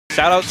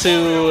Shout out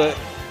to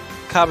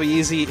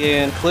Kabayeezy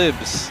and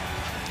Clibs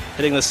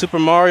hitting the Super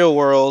Mario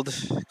World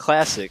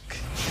Classic.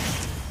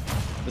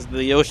 This is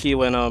the Yoshi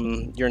when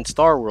you're in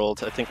Star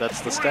World. I think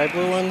that's the sky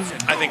blue one.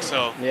 I think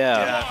so.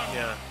 Yeah.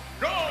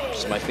 Yeah.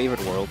 It's my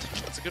favorite world.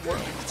 That's a good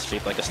world. It's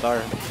shaped like a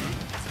star.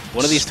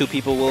 One of these two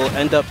people will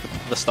end up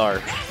the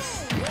star.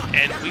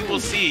 And we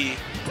will see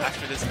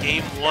after this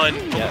Game 1,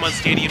 Pokemon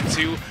Stadium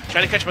 2,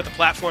 trying to catch up with the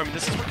platform.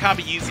 This is where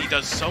Kabayeezy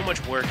does so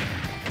much work.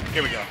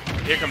 Here we go.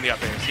 Here come the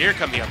up airs. Here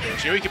come the up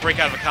airs. Here he can break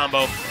out of a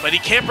combo, but he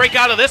can't break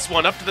out of this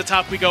one. Up to the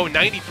top we go,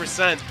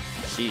 90%.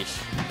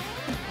 Sheesh.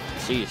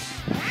 Sheesh.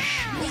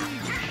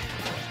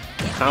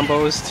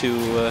 Combos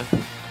to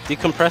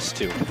decompress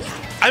to.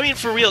 I mean,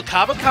 for real,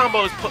 Kaba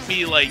combos put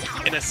me, like,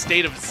 in a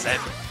state of zen.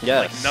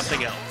 Yes. Like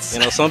nothing else. You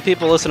know, some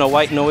people listen to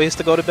white noise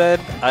to go to bed.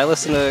 I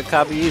listen to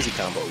Kabayeezy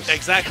combos.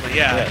 Exactly,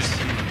 yeah. Yes.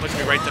 Just puts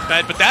me right to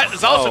bed. But that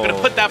is also going to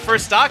put that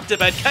first stock to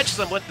bed, catches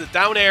them with the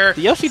down air.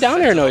 The Yoshi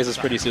down air noise is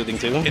pretty soothing,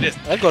 too. It is.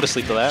 I'd go to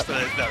sleep to that.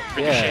 The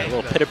Yeah, a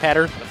little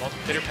pitter-patter. The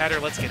pitter-patter,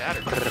 let's get at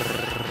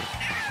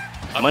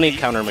her. Money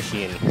counter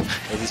machine.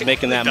 As he's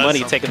making that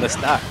money, taking the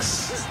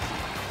stocks.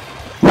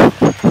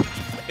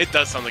 It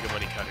does sound like a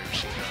money counter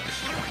machine.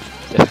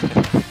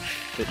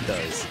 It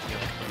does.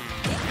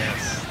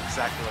 Yes,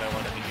 exactly what I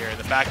wanted to hear.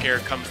 The back air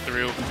comes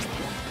through,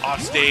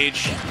 off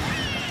stage.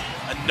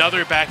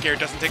 Another back air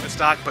doesn't take the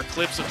stock, but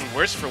Clibs looking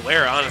worse for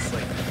wear,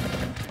 honestly.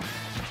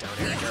 Down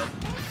air again.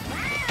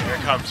 There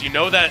it comes. You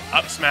know that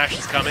up smash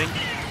is coming,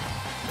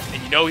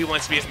 and you know he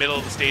wants to be at the middle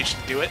of the stage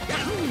to do it.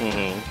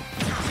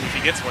 See if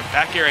he gets one.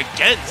 Back air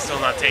again, still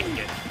not taking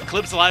it.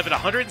 Clibs alive at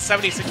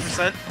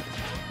 176%.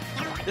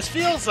 This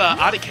feels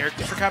out of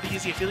character for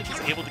Kabayeezy. I feel like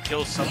he's able to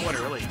kill somewhat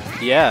early.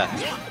 Yeah.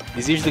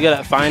 He's usually good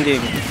at finding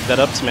that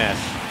up smash.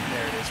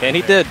 There it is. And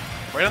he did.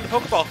 Right on the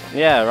Pokeball.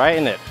 Yeah, right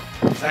in it.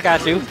 Exactly. I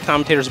got you.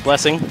 Commentator's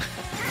blessing. All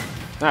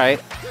right.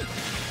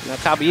 Now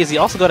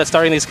Kabayeezy also good at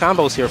starting these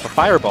combos here for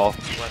Fireball.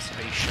 Less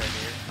face shine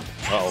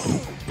here.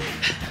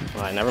 Uh-oh.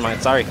 All right, never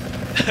mind. Sorry.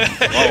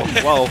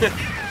 Whoa.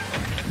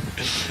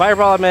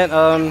 Fireball, I meant,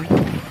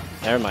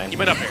 never mind. You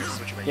meant up airs, is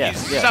what you meant.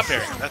 Yes, He's up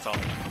airing, that's all.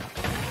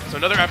 So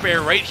another up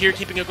air right here,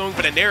 keeping it going,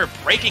 but a nair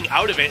breaking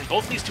out of it, and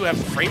both these two have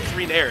frame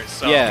 3 nairs.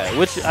 So. Yeah,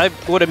 which I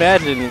would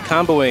imagine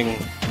comboing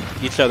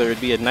each other would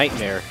be a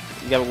nightmare.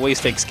 You got ways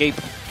to escape.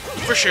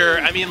 For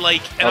sure. I mean,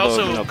 like, and although,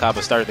 also, you know,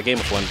 Kaba started the game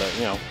with one, but,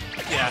 you know.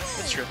 Yeah,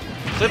 that's true.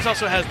 Clibs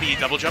also has the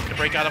double jump to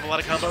break out of a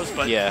lot of combos,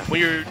 but when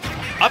you're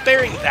up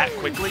airing that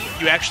quickly,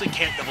 you actually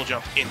can't double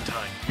jump in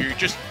time. You're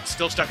just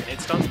still stuck in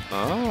hit stun.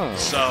 Oh.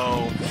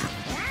 So,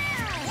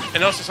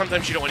 and also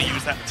sometimes you don't want to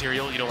use that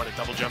material. You don't want to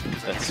double jump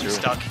because then you're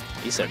stuck.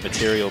 He said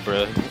material,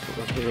 bro.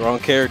 Wrong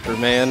character,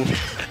 man.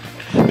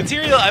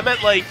 Material, I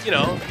meant like, you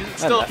know,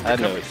 still I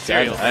know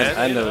material, man.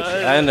 I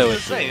know what you're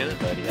saying,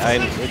 buddy.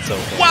 It's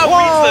okay. Wow,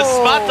 reads the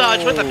spot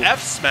dodge with an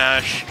F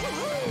smash.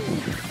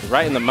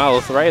 Right in the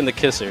mouth, right in the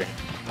kisser.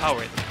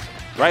 Power.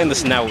 Right in the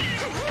snout.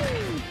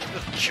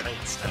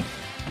 Giant snout.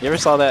 You ever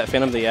saw that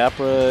Phantom of the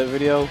Opera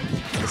video?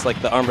 It's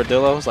like the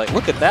armadillo. It's like,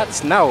 look at that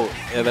snout.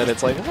 And then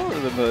it's like,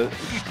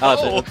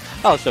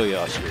 I'll show you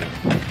off screen.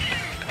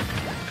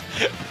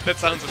 That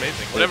sounds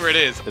amazing. Whatever it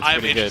is,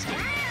 I'm interested.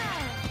 Good.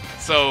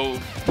 So,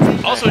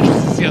 also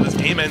interested to see how this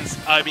game ends.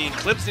 I mean,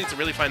 Clibs needs to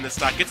really find this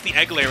stock. Gets the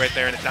egg lay right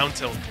there and a down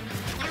tilt.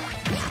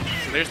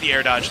 So there's the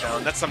air dodge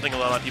down. That's something a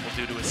lot of people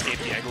do to escape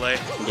the egg lay.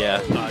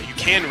 Yeah. You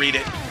can read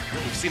it.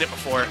 We've seen it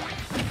before.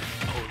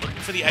 Oh, looking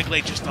for the egg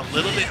lay just a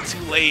little bit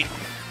too late.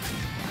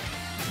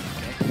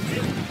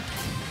 Okay.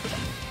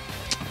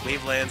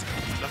 Wave lands.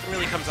 Nothing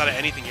really comes out of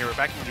anything here. We're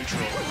back in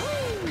neutral.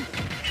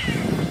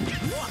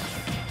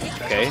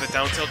 Okay. The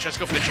down tilt, just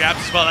go for the jabs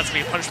as well. That's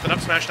going to be punished with an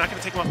up smash. Not going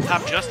to take him off the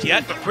top just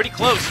yet, but pretty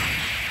close.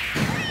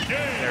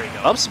 There we go.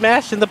 Up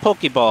smash in the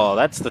Pokeball.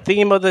 That's the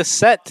theme of the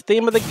set,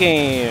 theme of the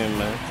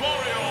game.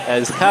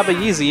 As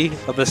Kabayeezy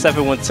of the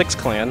 716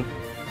 clan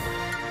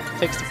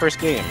takes the first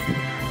game.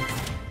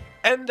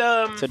 And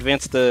to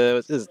advance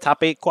the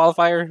top 8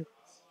 qualifier.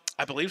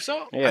 I believe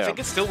so. Yeah. I think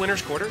it's still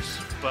winner's quarters,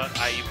 but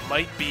I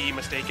might be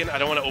mistaken. I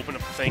don't want to open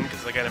up the thing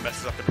because again it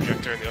messes up the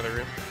projector in the other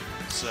room.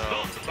 So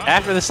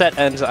after the set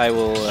ends, I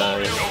will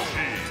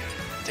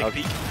take a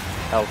peek.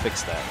 I'll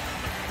fix that.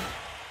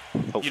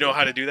 Hopefully. You know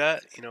how to do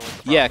that? You know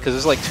what the yeah, because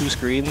there's like 2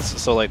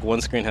 screens, so like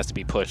one screen has to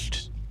be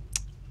pushed.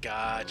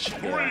 Gotcha.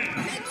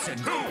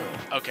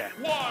 Yeah. Okay.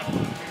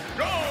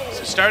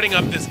 So starting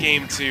up this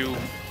game 2,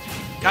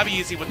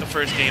 Kabayeezy with the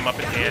first game up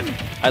in hand.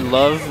 I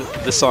love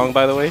the song,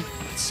 by the way.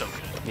 It's so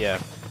good. Yeah.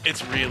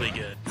 It's really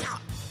good.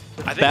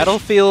 I think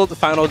Battlefield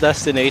Final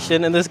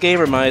Destination in this game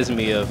reminds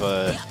me of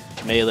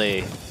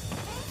Melee.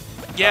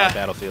 Yeah.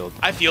 Battlefield.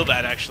 I feel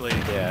that actually.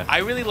 Yeah. I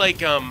really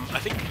like I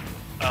think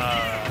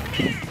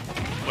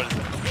what is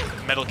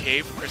it? Metal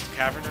Cave, Crystal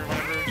Cavern or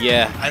whatever.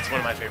 Yeah. That's one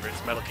of my favorites.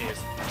 Metal Cave is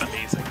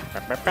amazing.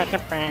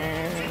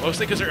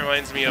 Mostly because it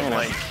reminds me of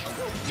like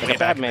a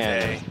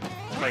Batman.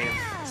 Playing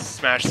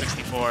Smash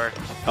 64.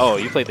 Oh,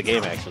 you played the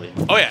game actually.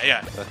 Oh yeah,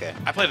 yeah. Okay.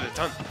 I played it a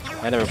ton.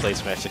 I never played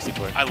Smash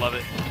 64. I love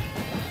it.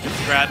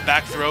 Grab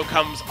back throw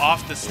comes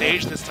off the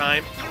stage this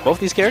time. Both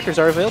these characters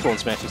are available in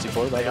Smash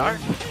 64. They are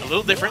a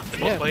little different. They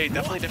both play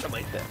definitely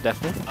differently.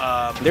 Definitely.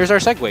 There's our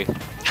segue.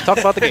 Talk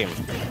about the game.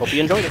 Hope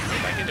you enjoyed it.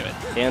 Back into it.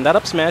 And that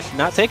up smash,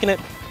 not taking it.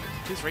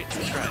 Please rate and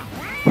subscribe.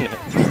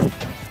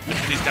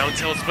 These down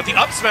tilts, but the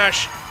up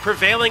smash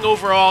prevailing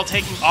overall,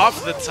 taking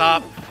off the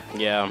top.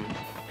 Yeah,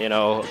 you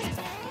know,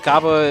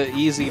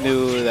 Kabayeezy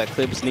knew that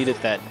Clibs needed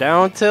that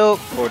down tilt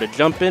or to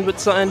jump in with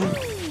something.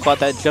 Caught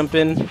that jump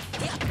in.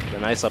 A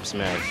nice up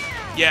smash.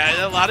 Yeah,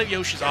 and a lot of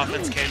Yoshi's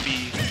offense can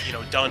be, you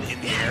know, done in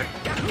the air.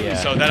 Yeah.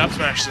 So that up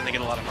smash is going to get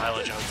a lot of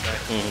mileage, I would say.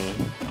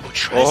 Mm-hmm. Oh,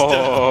 tries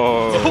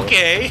to...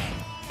 Okay.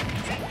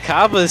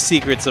 Kaba's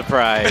secret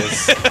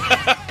surprise.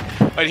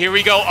 But here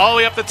we go, all the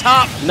way up the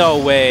top. No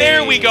way.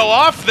 There we go,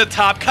 off the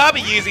top.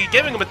 Kabayeezy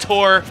giving him a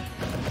tour,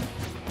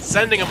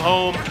 sending him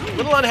home. A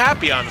little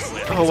unhappy,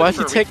 honestly. Oh, why'd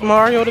you take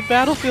Mario to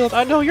Battlefield?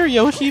 I know you're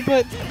Yoshi,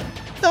 but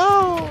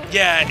no.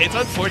 Yeah, it's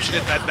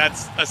unfortunate that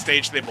that's a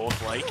stage they both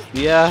like.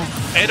 Yeah.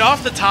 And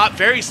off the top,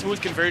 very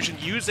smooth conversion,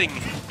 using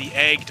the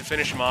egg to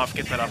finish him off,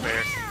 get that up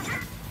air.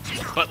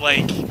 But,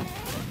 like,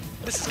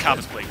 this is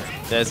Kaba's playground.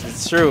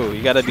 It's true.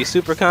 You gotta be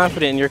super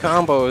confident in your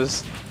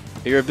combos,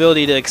 your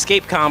ability to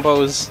escape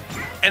combos.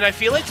 And I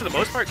feel like, for the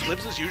most part,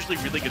 Clibs is usually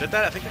really good at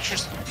that. I think it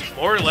just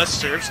more or less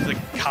serves to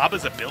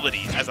Kaba's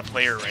ability as a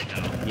player right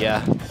now.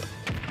 Yeah.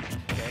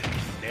 Okay,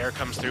 Nair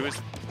comes through. His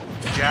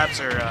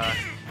jabs are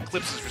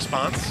Clibs'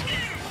 response.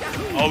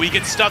 Oh, he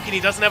gets stuck and he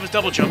doesn't have his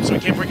double jump, so he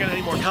can't break out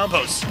any more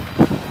combos.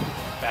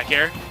 Back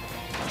air.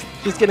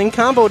 He's getting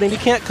comboed and he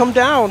can't come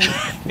down.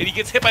 And he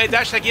gets hit by a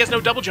dash attack. He has no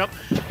double jump.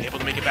 Able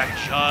to make it back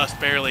just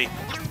barely.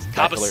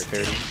 Kaba. I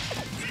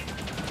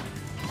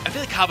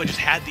feel like Kaba just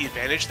had the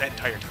advantage that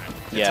entire time.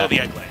 Until the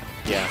egg lay.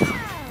 Yeah.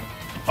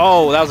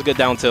 Oh, that was a good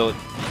down tilt.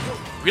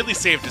 Really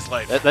saved his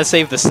life. That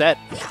saved the set.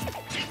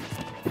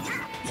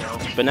 No.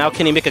 But now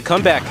can he make a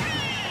comeback?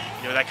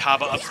 You know, that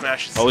Kaba up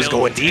smash is he's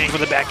going deep for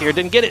the back air.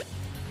 Didn't get it.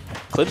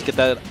 Clibs get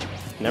that.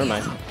 Never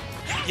mind.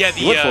 Yeah,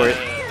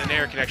 the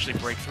Nair can actually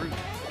break through.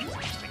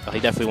 Oh, he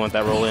definitely want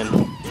that roll in.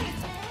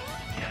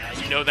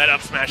 Yeah, you know that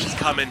up smash is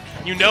coming.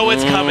 You know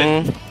it's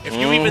coming. If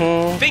you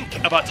even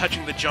think about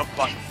touching the jump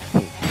button.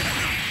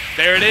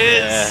 There it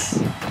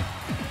is. Yeah.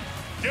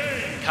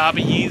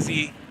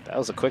 Kabayeezy. That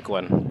was a quick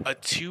one. A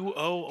 2-0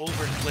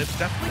 over Clibs.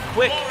 Definitely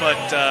quick,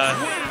 but